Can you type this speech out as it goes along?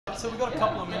so we've got a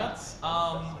couple of minutes.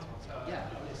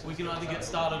 We can either get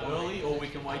started early or we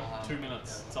can wait 2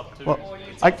 minutes. It's up to, Well,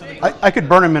 it's up to the group. I could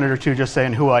burn a minute or two just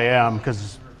saying who I am,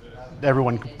 because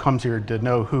everyone comes here to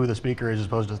know who the speaker is as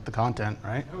opposed to the content,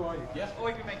 right? Who are you? Yeah.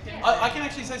 I can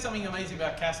actually say something amazing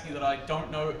about Caskey that I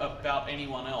don't know about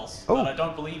anyone else. Oh. That I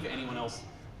don't believe anyone else.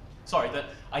 Sorry, that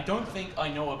I don't think I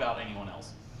know about anyone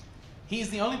else. He's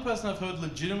the only person I've heard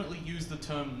legitimately use the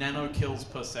term nano kills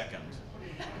per second.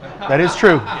 That is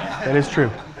true. That is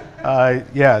true.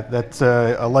 Yeah, that's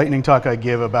a lightning talk I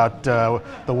give about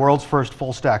the world's first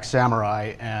full stack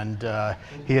samurai, and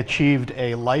he achieved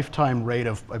a lifetime rate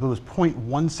of, I believe it was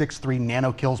 0.163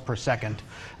 nano kills per second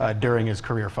during his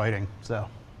career fighting. So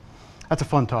that's a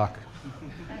fun talk.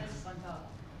 That is a fun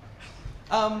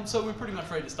talk. So we're pretty much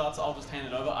ready to start, so I'll just hand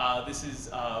it over. This is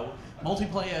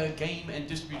Multiplayer Game and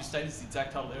Distributed State, is the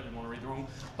exact title there, I didn't want to read the wrong.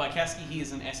 By Caskey, he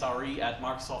is an SRE at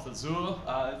Microsoft Azure,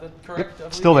 is that correct?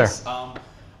 Yep, still there. Yes.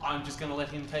 I'm just going to let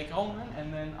him take on,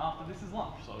 and then after this is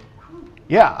lunch. So.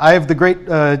 Yeah, I have the great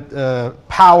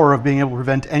power of being able to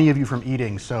prevent any of you from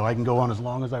eating, so I can go on as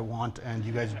long as I want, and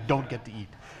you guys don't get to eat.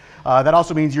 That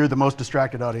also means you're the most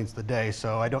distracted audience of the day,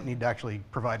 so I don't need to actually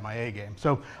provide my A game.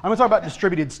 So I'm going to talk about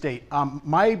distributed state.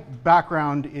 My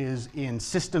background is in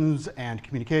systems and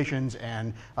communications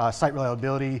and site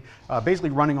reliability, basically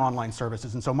running online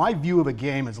services. And so my view of a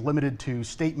game is limited to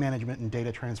state management and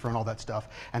data transfer and all that stuff.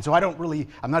 And so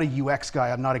I'm not a UX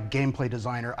guy, I'm not a gameplay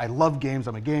designer. I love games,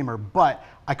 I'm a gamer, but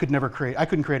I couldn't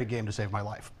create a game to save my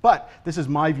life. But this is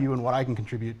my view and what I can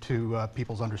contribute to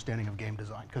people's understanding of game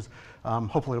design, because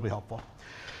hopefully it'll be helpful.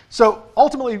 So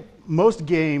ultimately, most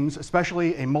games,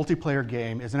 especially a multiplayer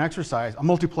game, is an exercise, a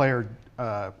multiplayer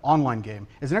online game,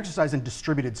 is an exercise in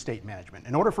distributed state management.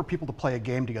 In order for people to play a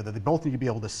game together, they both need to be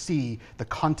able to see the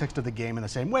context of the game in the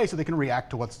same way so they can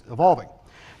react to what's evolving.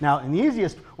 Now, the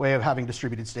easiest way of having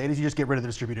distributed state is you just get rid of the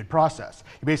distributed process.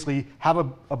 You basically have a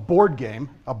board game,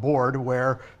 a board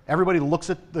where everybody looks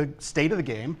at the state of the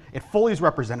game. It fully is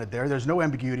represented there. There's no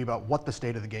ambiguity about what the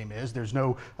state of the game is. There's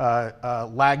no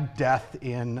lag death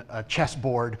in a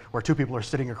chessboard where two people are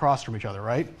sitting across from each other,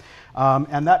 right?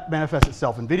 And that manifests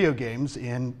itself in video games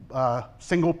in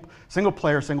single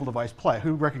player, single device play.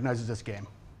 Who recognizes this game?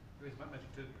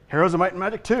 Heroes of Might and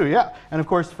Magic 2, yeah. And of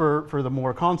course, for the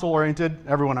more console-oriented,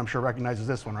 everyone I'm sure recognizes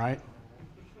this one, right?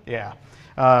 Yeah.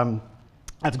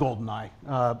 That's GoldenEye.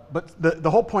 But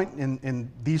the whole point in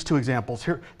these two examples,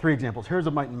 three examples, Heroes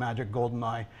of Might and Magic,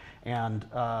 GoldenEye, and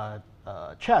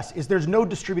chess, is there's no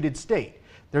distributed state.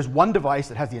 There's one device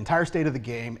that has the entire state of the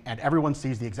game, and everyone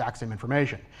sees the exact same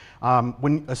information.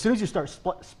 As soon as you start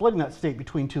splitting that state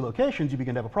between two locations, you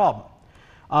begin to have a problem.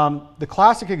 The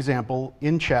classic example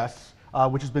in chess,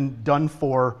 which has been done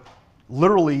for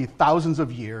literally thousands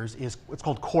of years, is what's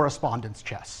called correspondence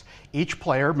chess. Each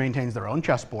player maintains their own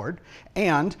chessboard,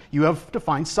 and you have to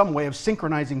find some way of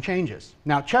synchronizing changes.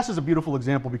 Now, chess is a beautiful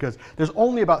example because there's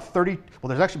only about there's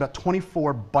actually about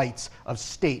 24 bytes of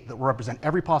state that will represent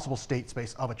every possible state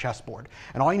space of a chessboard.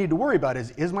 And all you need to worry about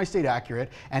is my state accurate,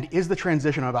 and is the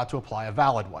transition I'm about to apply a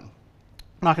valid one? I'm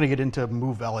not going to get into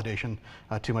move validation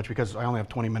too much because I only have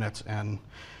 20 minutes, and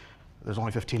there's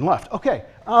only 15 left. Okay,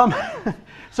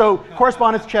 so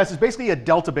correspondence chess is basically a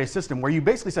delta-based system where you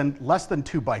basically send less than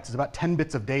 2 bytes. It's about 10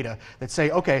 bits of data that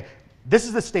say, okay, this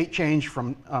is the state change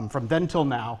from then till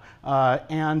now,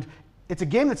 and it's a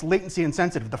game that's latency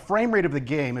insensitive. The frame rate of the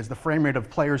game is the frame rate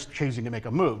of players choosing to make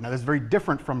a move. Now, this is very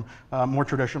different from more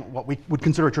traditional, what we would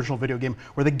consider a traditional video game,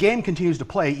 where the game continues to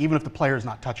play even if the player is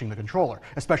not touching the controller,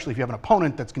 especially if you have an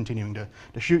opponent that's continuing to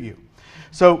shoot you.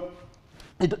 So,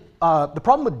 the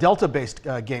problem with delta-based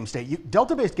game state,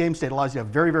 delta-based game state allows you to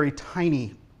have very, very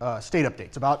tiny state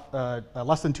updates, about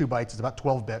less than 2 bytes, it's about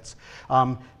 12 bits,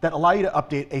 that allow you to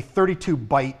update a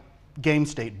 32-byte game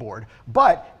state board.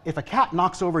 But if a cat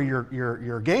knocks over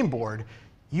your game board,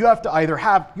 you have to either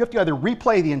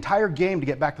replay the entire game to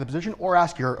get back to the position, or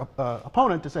ask your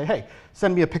opponent to say, hey,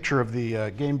 send me a picture of the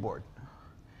game board.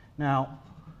 Now,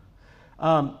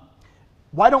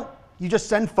 why don't you just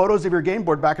send photos of your game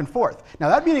board back and forth? Now,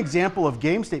 that'd be an example of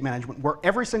game state management where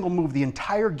every single move, the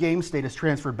entire game state is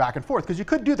transferred back and forth, because you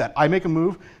could do that. I make a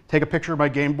move, take a picture of my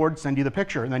game board, send you the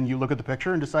picture, and then you look at the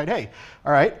picture and decide, hey,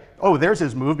 all right, oh, there's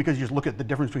his move, because you just look at the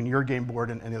difference between your game board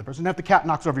and the other person. And if the cat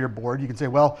knocks over your board, you can say,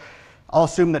 well, I'll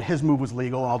assume that his move was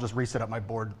legal, and I'll just reset up my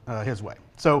board his way.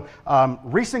 So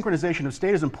resynchronization of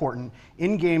state is important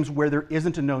in games where there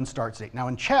isn't a known start state. Now,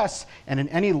 in chess and in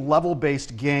any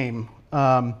level-based game,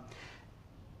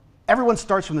 everyone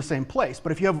starts from the same place.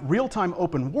 But if you have real-time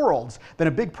open worlds, then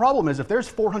a big problem is if there's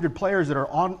 400 players that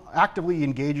are actively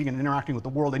engaging and interacting with the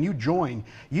world and you join,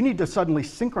 you need to suddenly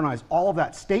synchronize all of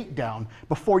that state down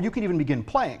before you can even begin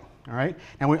playing. All right?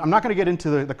 Now, I'm not going to get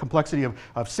into the complexity of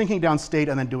syncing down state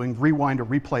and then doing rewind or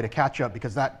replay to catch up,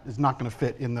 because that is not going to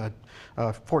fit in the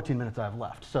 14 minutes I have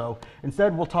left. So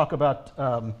instead, we'll talk about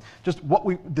just what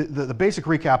the basic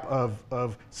recap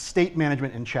of state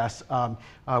management in chess.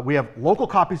 We have local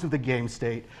copies of the game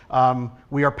state.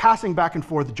 We are passing back and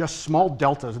forth just small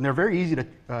deltas, and they're very easy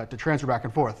to transfer back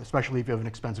and forth, especially if you have an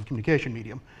expensive communication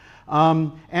medium.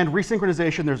 And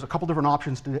resynchronization, there's a couple different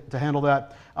options to handle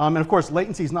that. And of course,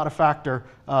 latency is not a factor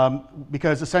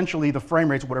because essentially the frame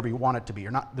rate's whatever you want it to be.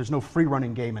 There's no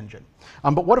free-running game engine.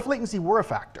 But what if latency were a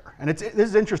factor? And this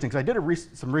is interesting because I did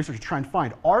some research to try and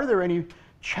find, are there any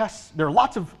chess? There are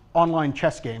lots of online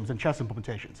chess games and chess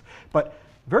implementations, but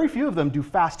very few of them do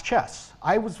fast chess.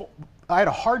 I had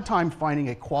a hard time finding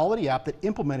a quality app that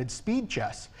implemented speed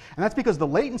chess. And that's because the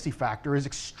latency factor is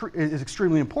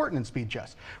extremely important in speed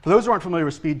chess. For those who aren't familiar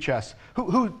with speed chess,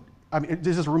 I mean,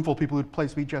 is this a room full of people who play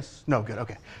speed chess? No, good,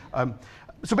 okay.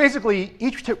 So basically,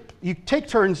 you take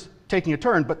turns taking a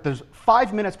turn, but there's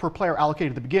 5 minutes per player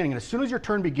allocated at the beginning, and as soon as your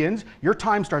turn begins, your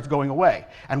time starts going away.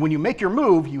 And when you make your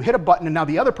move, you hit a button, and now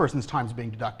the other person's time is being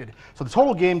deducted. So the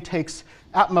total game takes,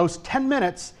 at most, 10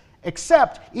 minutes,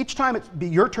 except each time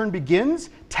your turn begins,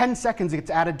 10 seconds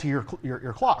gets added to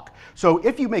your clock. So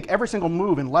if you make every single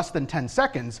move in less than 10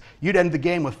 seconds, you'd end the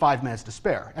game with 5 minutes to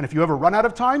spare. And if you ever run out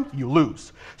of time, you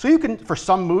lose. So you can, for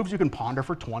some moves, you can ponder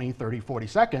for 20, 30, 40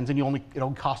 seconds, and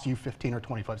it'll cost you 15 or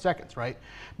 25 seconds, right?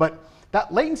 But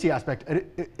that latency aspect,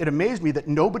 it amazed me that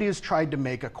nobody has tried to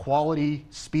make a quality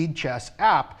speed chess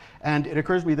app, and it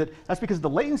occurs to me that that's because the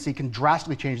latency can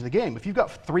drastically change the game. If you've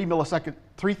got 3,000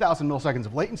 milliseconds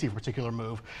of latency for a particular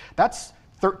move, that's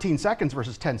 13 seconds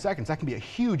versus 10 seconds. That can be a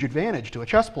huge advantage to a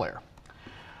chess player.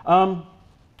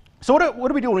 So what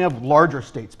do we do when we have larger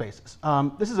state spaces?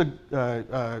 This is a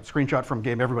screenshot from a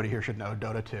game everybody here should know,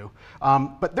 Dota 2.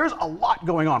 But there's a lot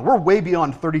going on. We're way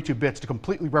beyond 32 bits to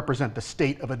completely represent the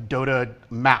state of a Dota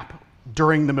map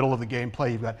during the middle of the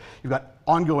gameplay. You've got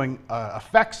ongoing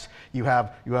effects, you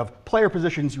have player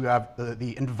positions, you have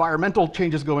the environmental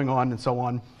changes going on, and so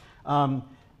on.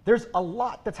 There's a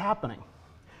lot that's happening.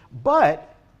 But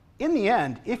in the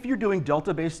end, if you're doing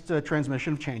delta-based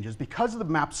transmission of changes, because the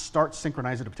maps start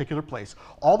synchronized at a particular place,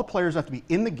 all the players have to be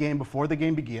in the game before the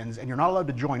game begins, and you're not allowed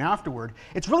to join afterward.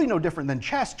 It's really no different than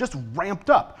chess, just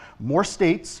ramped up. More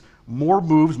states, more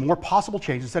moves, more possible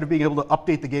changes. Instead of being able to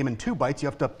update the game in 2 bytes, you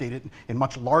have to update it in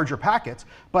much larger packets,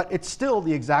 but it's still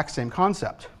the exact same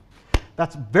concept.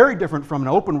 That's very different from an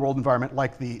open world environment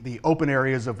like the open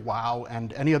areas of WoW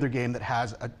and any other game that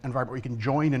has an environment where you can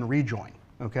join and rejoin.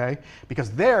 Okay? Because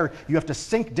there, you have to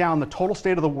sync down the total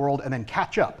state of the world and then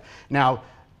catch up. Now,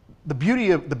 the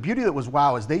beauty that was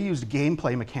WoW is they used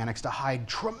gameplay mechanics to hide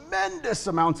tremendous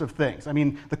amounts of things. I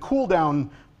mean, the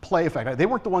cooldown play effect, they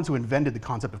weren't the ones who invented the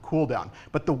concept of cooldown,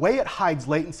 but the way it hides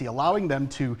latency, allowing them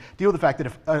to deal with the fact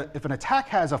that if an attack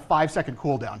has a 5-second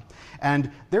cooldown,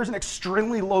 and there's an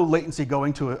extremely low latency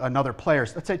going to another player,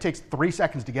 so let's say it takes 3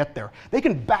 seconds to get there, they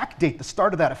can backdate the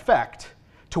start of that effect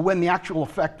to when the actual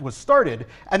effect was started,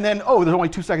 and then, oh, there's only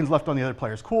 2 seconds left on the other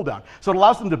player's cooldown. So it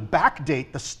allows them to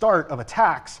backdate the start of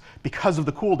attacks because of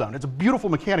the cooldown. It's a beautiful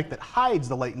mechanic that hides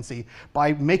the latency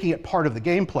by making it part of the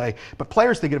gameplay, but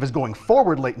players think of it as going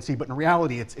forward latency, but in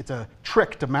reality, it's a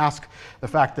trick to mask the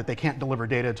fact that they can't deliver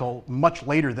data until much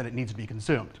later than it needs to be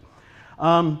consumed.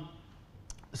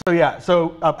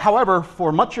 However,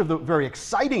 for much of the very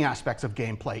exciting aspects of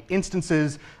gameplay,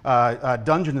 instances,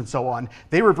 dungeons, and so on,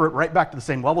 they revert right back to the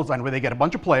same level design where they get a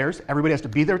bunch of players, everybody has to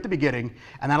be there at the beginning,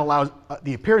 and that allows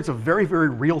the appearance of very, very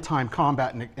real-time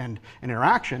combat and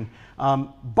interaction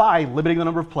by limiting the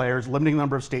number of players, limiting the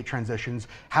number of state transitions,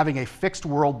 having a fixed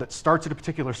world that starts at a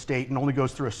particular state and only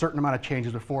goes through a certain amount of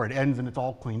changes before it ends and it's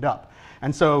all cleaned up.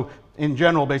 And so, in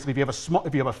general, basically, if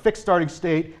you have a fixed starting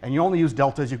state and you only use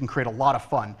deltas, you can create a lot of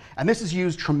fun. And this is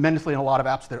used tremendously in a lot of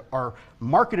apps that are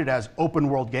marketed as open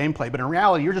world gameplay, but in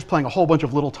reality, you're just playing a whole bunch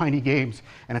of little tiny games,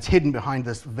 and it's hidden behind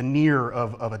this veneer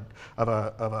of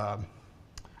a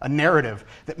narrative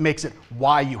that makes it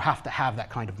why you have to have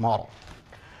that kind of model.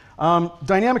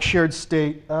 Dynamic shared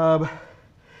state.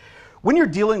 When you're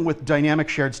dealing with dynamic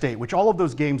shared state, which all of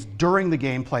those games during the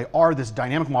gameplay are this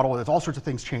dynamic model where there's all sorts of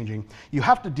things changing, you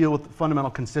have to deal with the fundamental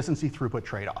consistency throughput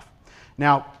trade-off.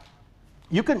 Now,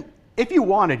 you can if you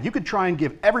wanted, you could try and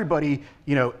give everybody,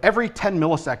 every 10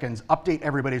 milliseconds, update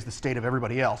everybody's the state of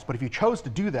everybody else. But if you chose to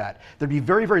do that, there'd be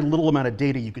very, very little amount of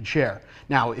data you could share.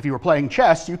 Now, if you were playing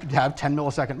chess, you could have 10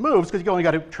 millisecond moves because you only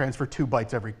got to transfer 2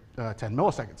 bytes every 10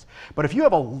 milliseconds. But if you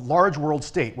have a large world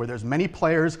state where there's many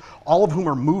players, all of whom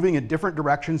are moving in different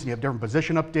directions, and you have different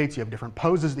position updates, you have different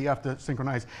poses that you have to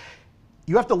synchronize,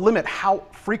 you have to limit how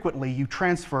frequently you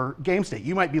transfer game state.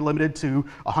 You might be limited to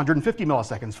 150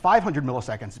 milliseconds, 500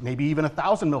 milliseconds, maybe even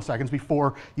 1,000 milliseconds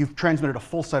before you've transmitted a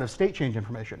full set of state change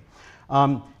information.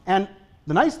 And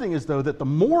the nice thing is, though, that the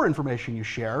more information you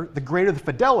share, the greater the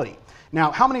fidelity. Now,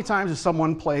 how many times has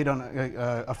someone played on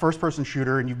a first-person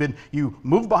shooter and you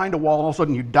move behind a wall and all of a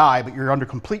sudden you die, but you're under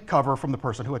complete cover from the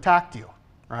person who attacked you,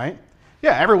 right?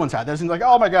 Yeah, everyone's had this. And like,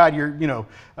 oh my God,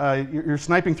 you're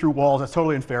sniping through walls. That's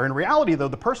totally unfair. In reality, though,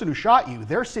 the person who shot you,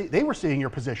 they were seeing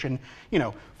your position,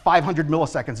 500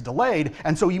 milliseconds delayed,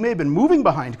 and so you may have been moving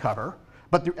behind cover,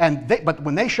 but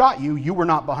when they shot you, you were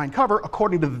not behind cover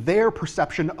according to their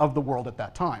perception of the world at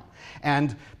that time.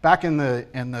 And back in the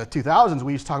 2000s,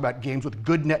 we used to talk about games with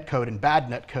good netcode and bad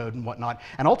netcode and whatnot,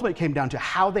 and ultimately it came down to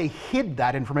how they hid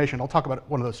that information. I'll talk about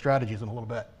one of those strategies in a little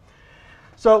bit.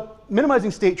 So minimizing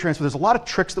state transfer, there's a lot of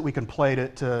tricks that we can play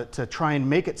to try and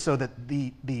make it so that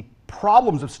the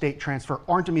problems of state transfer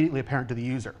aren't immediately apparent to the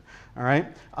user, all right?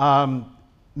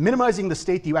 Minimizing the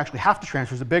state that you actually have to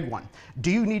transfer is a big one. Do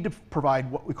you need to provide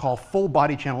what we call full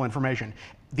body channel information?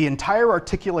 The entire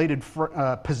articulated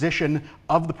position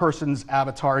of the person's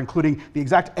avatar, including the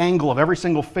exact angle of every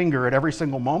single finger at every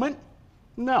single moment?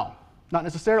 No. Not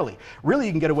necessarily. Really,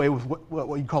 you can get away with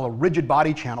what you call a rigid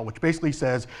body channel, which basically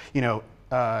says,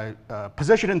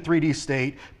 position in 3D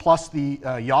state plus the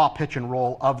yaw, pitch, and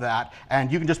roll of that, and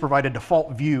you can just provide a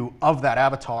default view of that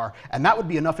avatar, and that would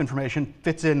be enough information,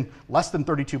 fits in less than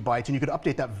 32 bytes, and you could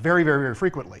update that very, very, very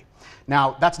frequently.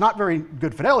 Now, that's not very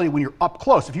good fidelity when you're up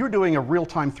close. If you're doing a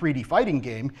real-time 3D fighting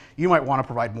game, you might want to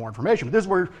provide more information. But this is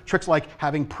where tricks like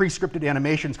having pre-scripted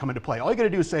animations come into play. All you got to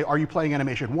do is say, are you playing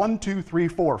animation 1, 2, 3,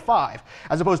 4, 5,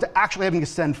 as opposed to actually having to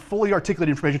send fully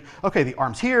articulated information. Okay, the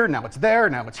arm's here, now it's there,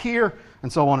 now it's here,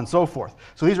 and so on and so forth.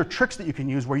 So these are tricks that you can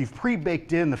use where you've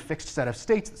pre-baked in the fixed set of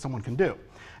states that someone can do.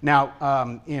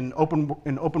 Now, in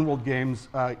open world games,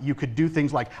 you could do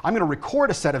things like, I'm going to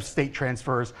record a set of state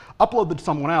transfers, upload them to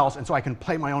someone else, and so I can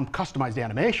play my own customized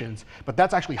animations, but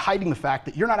that's actually hiding the fact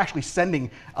that you're not actually sending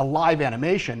a live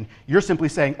animation. You're simply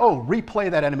saying, oh,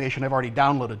 replay that animation I've already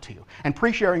downloaded to you. And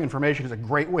pre-sharing information is a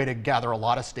great way to gather a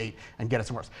lot of state and get it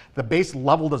somewhere else. The base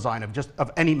level design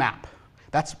of any map.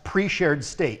 That's pre-shared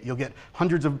state. You'll get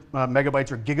hundreds of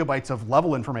megabytes or gigabytes of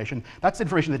level information. That's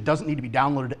information that doesn't need to be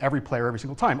downloaded to every player every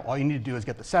single time. All you need to do is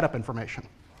get the setup information.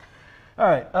 All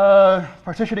right,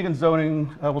 partitioning and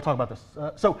zoning, we'll talk about this.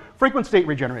 So frequent state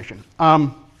regeneration.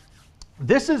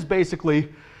 This is basically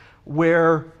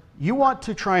where you want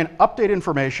to try and update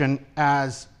information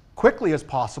as quickly as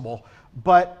possible,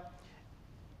 but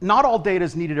not all data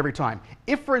is needed every time.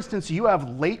 If, for instance, you have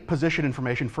late position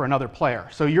information for another player,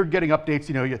 so you're getting updates,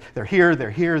 they're here,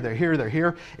 they're here, they're here, they're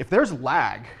here. If there's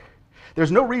lag,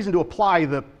 there's no reason to apply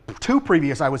the 2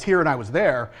 previous I was here and I was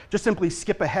there. Just simply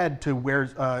skip ahead to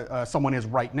where someone is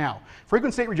right now.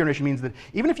 Frequent state regeneration means that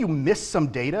even if you miss some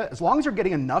data, as long as you're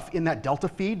getting enough in that delta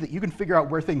feed that you can figure out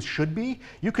where things should be,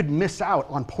 you could miss out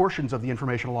on portions of the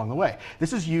information along the way.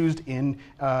 This is used in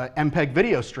MPEG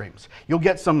video streams. You'll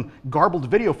get some garbled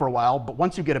video for a while, but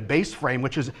once you get a base frame,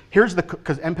 which is,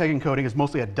 because MPEG encoding is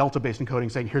mostly a delta-based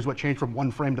encoding, saying here's what changed from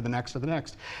one frame to the next to the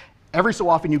next. Every so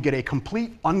often you get a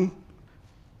complete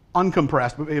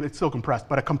uncompressed, but it's still compressed,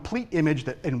 but a complete image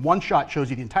that in one shot shows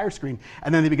you the entire screen,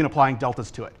 and then they begin applying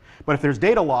deltas to it. But if there's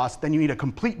data loss, then you need a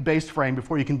complete base frame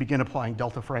before you can begin applying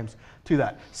delta frames to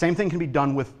that. Same thing can be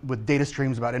done with data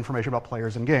streams about information about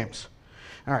players and games.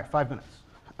 All right, 5 minutes.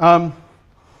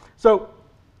 So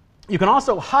you can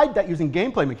also hide that using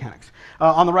gameplay mechanics.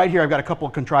 On the right here, I've got a couple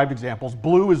of contrived examples.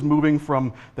 Blue is moving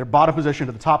from their bottom position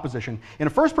to the top position. In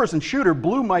a first-person shooter,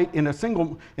 blue might, in a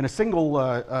single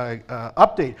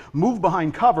update, move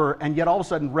behind cover, and yet all of a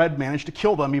sudden red managed to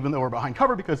kill them even though we're behind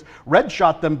cover because red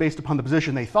shot them based upon the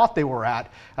position they thought they were at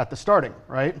the starting,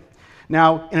 right?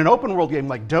 Now, in an open world game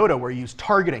like Dota, where you use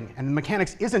targeting, and the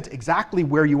mechanics isn't exactly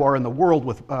where you are in the world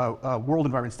with world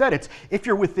environment. Instead, it's if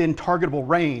you're within targetable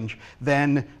range,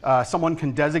 then someone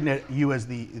can designate you as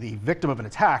the victim of an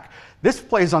attack. This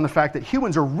plays on the fact that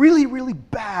humans are really, really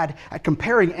bad at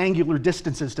comparing angular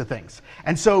distances to things.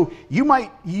 And so you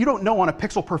don't know on a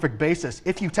pixel perfect basis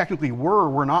if you technically were or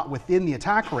were not within the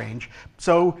attack range.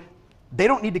 So they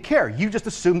don't need to care. You just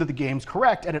assume that the game's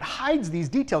correct, and it hides these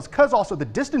details because also the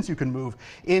distance you can move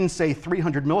in, say,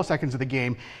 300 milliseconds of the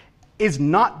game is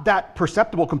not that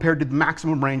perceptible compared to the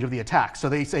maximum range of the attack. So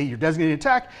they say your designated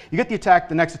attack, you get the attack,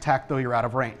 the next attack, though, you're out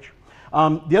of range.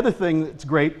 The other thing that's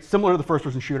great, similar to the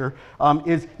first-person shooter,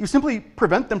 is you simply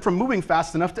prevent them from moving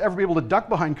fast enough to ever be able to duck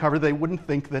behind cover. They wouldn't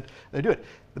think that they do it.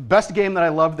 The best game that I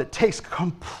love that takes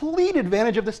complete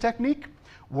advantage of this technique,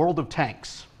 World of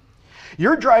Tanks.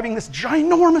 You're driving this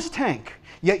ginormous tank,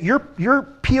 yet your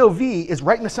POV is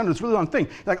right in the center of this really long thing.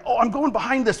 You're like, oh, I'm going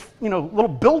behind this little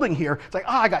building here. It's like,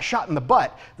 I got shot in the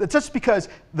butt. That's just because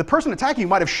the person attacking you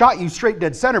might have shot you straight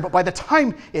dead center, but by the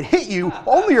time it hit you,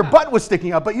 only your butt was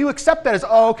sticking up, but you accept that as,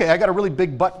 oh, okay, I got a really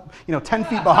big butt 10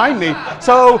 feet behind me,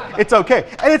 so it's okay.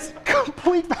 And it's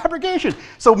complete fabrication.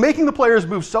 So making the players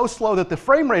move so slow that the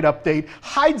frame rate update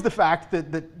hides the fact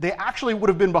that they actually would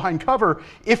have been behind cover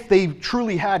if they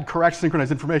truly had correct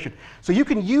synchronized information. So you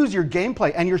can use your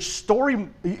gameplay and your story,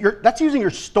 that's using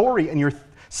your story and your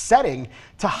setting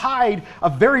to hide a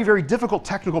very, very difficult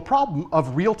technical problem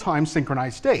of real-time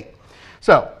synchronized state.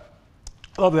 So,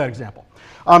 I love that example.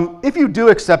 If you do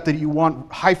accept that you want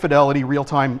high-fidelity,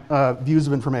 real-time views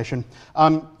of information,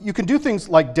 you can do things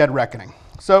like dead reckoning.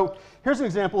 So, here's an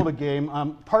example of a game.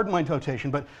 Pardon my notation,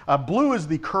 but blue is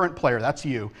the current player, that's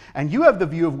you. And you have the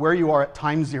view of where you are at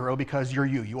time 0 because you're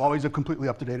you. You always have completely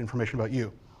up-to-date information about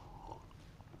you.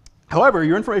 However,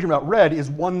 your information about red is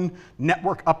one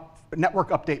network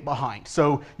update behind.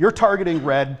 So you're targeting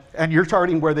red, and you're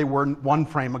targeting where they were one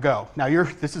frame ago. Now,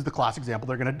 this is the class example.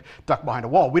 They're going to duck behind a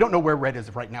wall. We don't know where red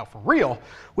is right now for real.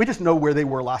 We just know where they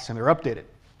were last time they were updated.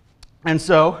 And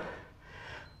so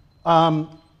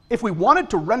if we wanted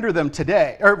to render them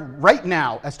today, or right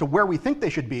now, as to where we think they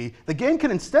should be, the game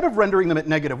can, instead of rendering them at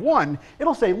 -1,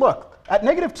 it'll say, look, at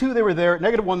 -2 they were there, at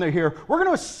 -1 they're here. We're going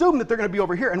to assume that they're going to be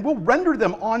over here, and we'll render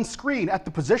them on screen at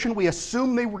the position we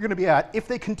assume they were going to be at if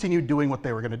they continued doing what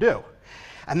they were going to do.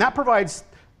 And that provides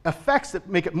effects that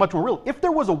make it much more real. If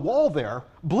there was a wall there,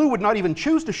 blue would not even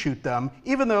choose to shoot them,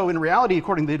 even though in reality,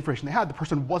 according to the information they had, the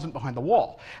person wasn't behind the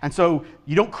wall. And so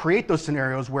you don't create those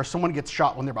scenarios where someone gets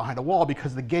shot when they're behind a wall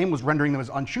because the game was rendering them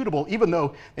as unshootable, even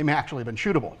though they may actually have been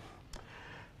shootable.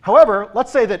 However,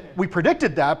 let's say that we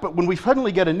predicted that, but when we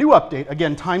suddenly get a new update,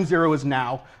 again, time 0 is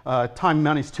now, time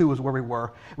 -2 is where we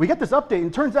were. We get this update, and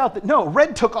it turns out that no,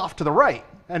 red took off to the right.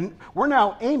 And we're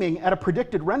now aiming at a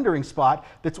predicted rendering spot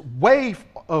that's way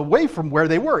away from where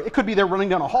they were. It could be they're running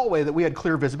down a hallway that we had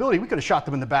clear visibility. We could have shot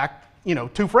them in the back,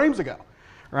 2 frames ago,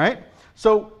 right?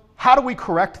 So how do we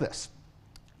correct this?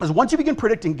 Because once you begin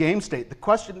predicting game state, the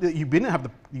question that you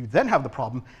then have the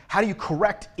problem, how do you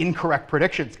correct incorrect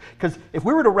predictions? Because if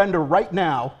we were to render right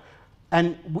now,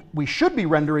 and we should be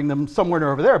rendering them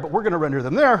somewhere over there, but we're going to render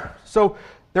them there. So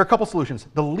there are a couple solutions.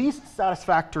 The least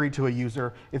satisfactory to a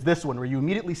user is this one, where you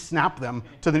immediately snap them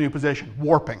to the new position,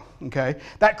 warping, okay?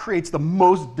 That creates the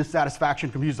most dissatisfaction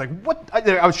from users. Like, what?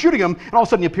 I was shooting him, and all of a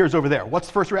sudden he appears over there. What's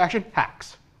the first reaction?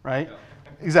 Hacks, right? Yeah.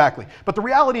 Exactly. But the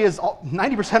reality is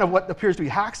 90% of what appears to be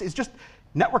hacks is just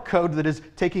network code that is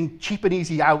taking cheap and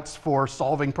easy outs for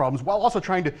solving problems while also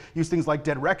trying to use things like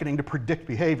dead reckoning to predict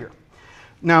behavior.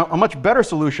 Now, a much better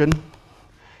solution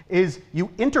is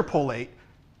you interpolate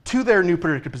to their new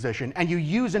predicted position, and you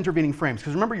use intervening frames.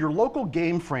 Because remember, your local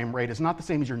game frame rate is not the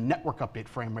same as your network update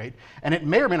frame rate, and it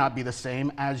may or may not be the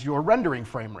same as your rendering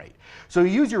frame rate. So you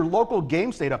use your local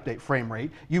game state update frame rate.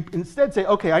 You instead say,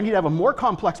 okay, I need to have a more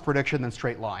complex prediction than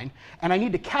straight line, and I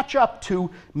need to catch up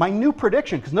to my new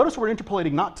prediction. Because notice we're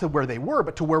interpolating not to where they were,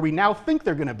 but to where we now think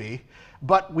they're going to be,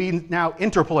 but we now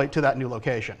interpolate to that new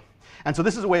location. And so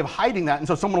this is a way of hiding that, and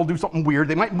so someone will do something weird.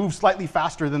 They might move slightly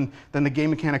faster than the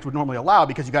game mechanics would normally allow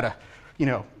because you got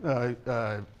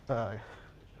to,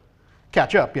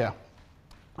 catch up, yeah.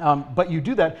 But you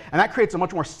do that, and that creates a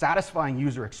much more satisfying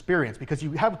user experience because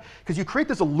you create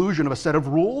this illusion of a set of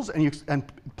rules,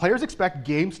 and players expect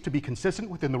games to be consistent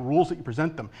within the rules that you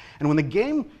present them. And when the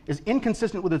game is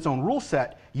inconsistent with its own rule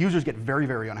set, users get very,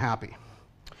 very unhappy.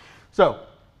 So,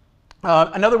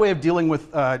 another way of dealing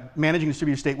with managing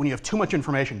distributed state when you have too much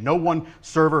information, no one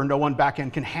server, no one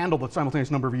backend can handle the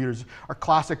simultaneous number of users, are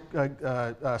classic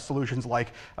solutions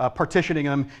like partitioning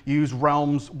them. You use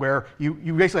realms where you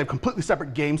basically have completely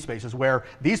separate game spaces where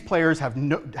these players have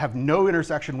no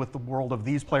intersection with the world of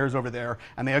these players over there,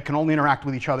 and they can only interact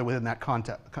with each other within that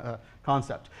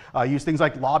concept. Use things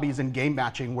like lobbies and game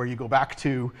matching where you go back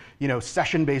to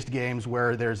session-based games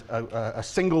where there's a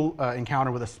single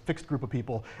encounter with a fixed group of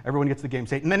people. Everyone gets the game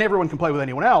state, and then everyone can play with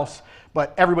anyone else,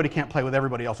 but everybody can't play with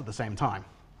everybody else at the same time.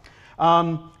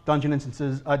 Dungeon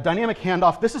instances. Dynamic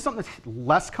handoff. This is something that's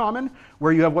less common,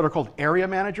 where you have what are called area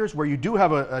managers, where you do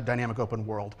have a dynamic open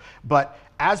world. But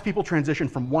as people transition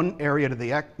from one area to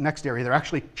the next area, they're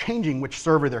actually changing which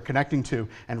server they're connecting to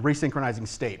and resynchronizing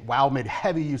state. WoW made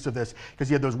heavy use of this because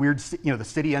you had those weird, the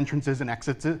city entrances and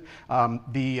exits.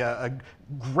 A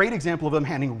great example of them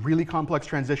handling really complex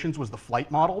transitions was the flight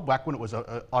model back when it was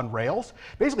on Rails.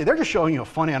 Basically, they're just showing you a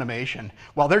fun animation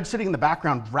while they're sitting in the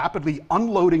background rapidly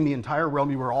unloading the entire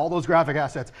realm. You were all those graphic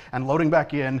assets and loading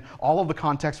back in all of the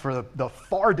context for the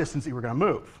far distance that you were going to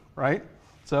move, right?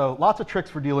 So lots of tricks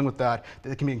for dealing with that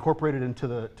can be incorporated into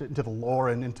the lore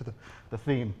and into the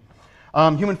theme.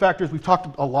 Human factors, we've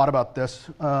talked a lot about this.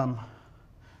 All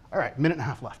right, minute and a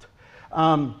half left.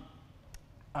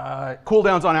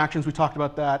 Cooldowns on actions, we talked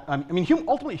about that.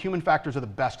 Ultimately, human factors are the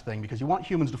best thing because you want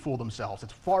humans to fool themselves.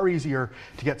 It's far easier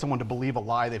to get someone to believe a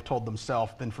lie they've told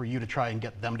themselves than for you to try and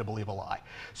get them to believe a lie.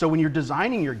 So when you're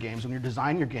designing your games, when you're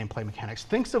designing your gameplay mechanics,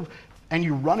 and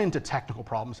you run into technical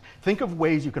problems, think of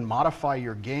ways you can modify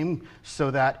your game so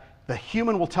that the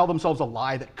human will tell themselves a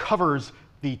lie that covers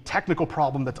the technical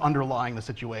problem that's underlying the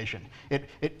situation.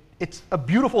 It's a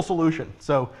beautiful solution.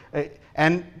 So,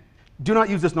 and do not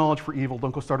use this knowledge for evil.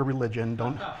 Don't go start a religion.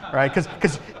 Don't, right?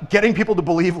 Because getting people to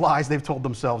believe lies they've told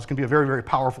themselves can be a very, very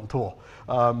powerful tool.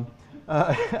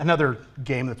 Another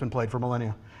game that's been played for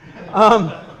millennia.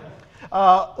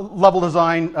 Level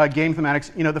design, game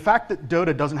thematics. The fact that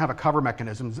Dota doesn't have a cover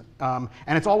mechanism,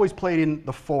 and it's always played in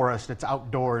the forest, it's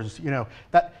outdoors,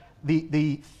 that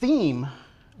the theme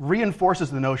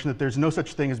reinforces the notion that there's no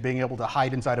such thing as being able to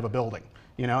hide inside of a building,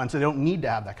 and so they don't need to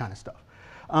have that kind of stuff.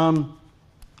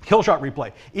 Killshot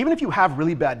replay. Even if you have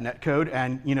really bad netcode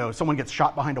and someone gets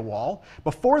shot behind a wall,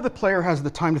 before the player has the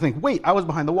time to think, wait, I was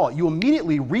behind the wall, you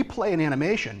immediately replay an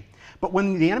animation. But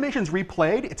when the animation's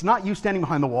replayed, it's not you standing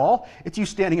behind the wall, it's you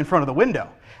standing in front of the window.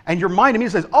 And your mind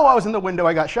immediately says, oh, I was in the window,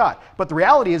 I got shot. But the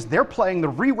reality is they're playing the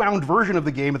rewound version of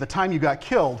the game at the time you got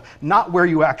killed, not where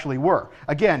you actually were.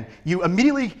 Again, you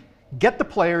immediately get the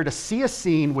player to see a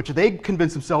scene which they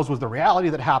convince themselves was the reality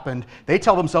that happened, they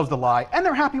tell themselves the lie, and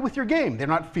they're happy with your game. They're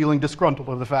not feeling disgruntled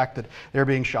over the fact that they're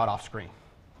being shot off screen.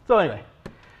 So anyway,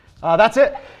 that's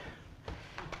it.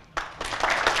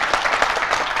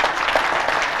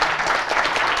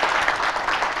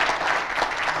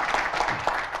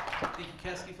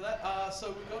 Caskey for that.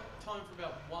 So we've got time for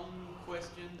about one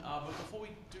question, but before we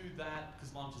do that,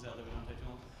 because lunch is out there, we don't take too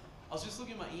long. I was just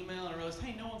looking at my email and I realized,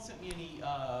 hey, no one sent me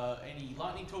any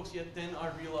lightning talks yet. Then I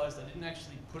realized I didn't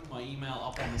actually put my email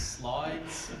up on the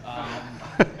slides.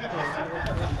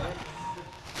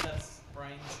 That's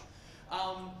brains.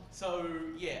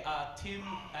 Tim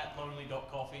at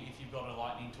lonely.coffee. If you've got a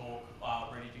lightning talk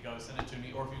ready to go, send it to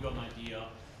me. Or if you've got an idea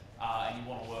and you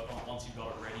want to work on it, once you've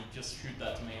got it ready, just shoot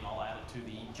that to me and I'll add it to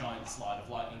the giant slide of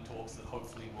lightning talks that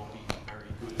hopefully will be very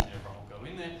good and everyone will go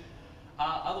in there.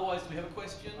 Otherwise, do we have a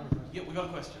question? Yep, we got a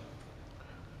question.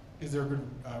 Is there a good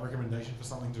recommendation for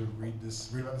something to read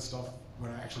about this stuff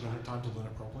when I actually don't have time to learn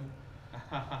it properly?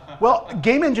 Well,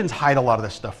 game engines hide a lot of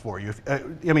this stuff for you.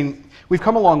 We've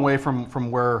come a long way from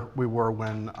where we were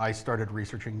when I started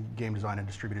researching game design and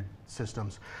distributed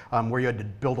systems, where you had to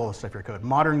build all this stuff in your code.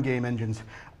 Modern game engines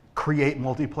create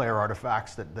multiplayer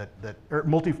artifacts or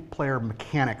multiplayer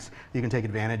mechanics that you can take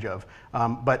advantage of.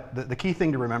 But the key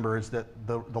thing to remember is that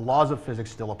the laws of physics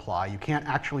still apply. You can't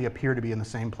actually appear to be in the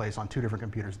same place on two different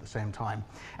computers at the same time.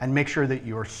 And make sure that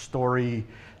your story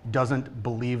doesn't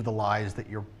believe the lies that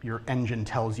your engine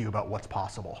tells you about what's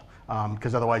possible.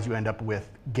 Because otherwise you end up with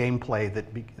gameplay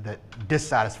that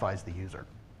dissatisfies the user.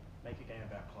 Make a game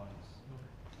about clones.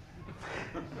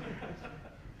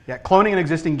 Yeah, cloning an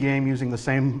existing game using the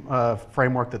same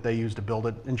framework that they use to build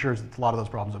it ensures that a lot of those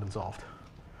problems have been solved.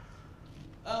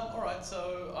 All right,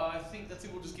 so I think that's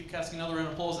it. We'll just give Caskey another round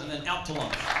of applause and then out to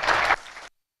lunch.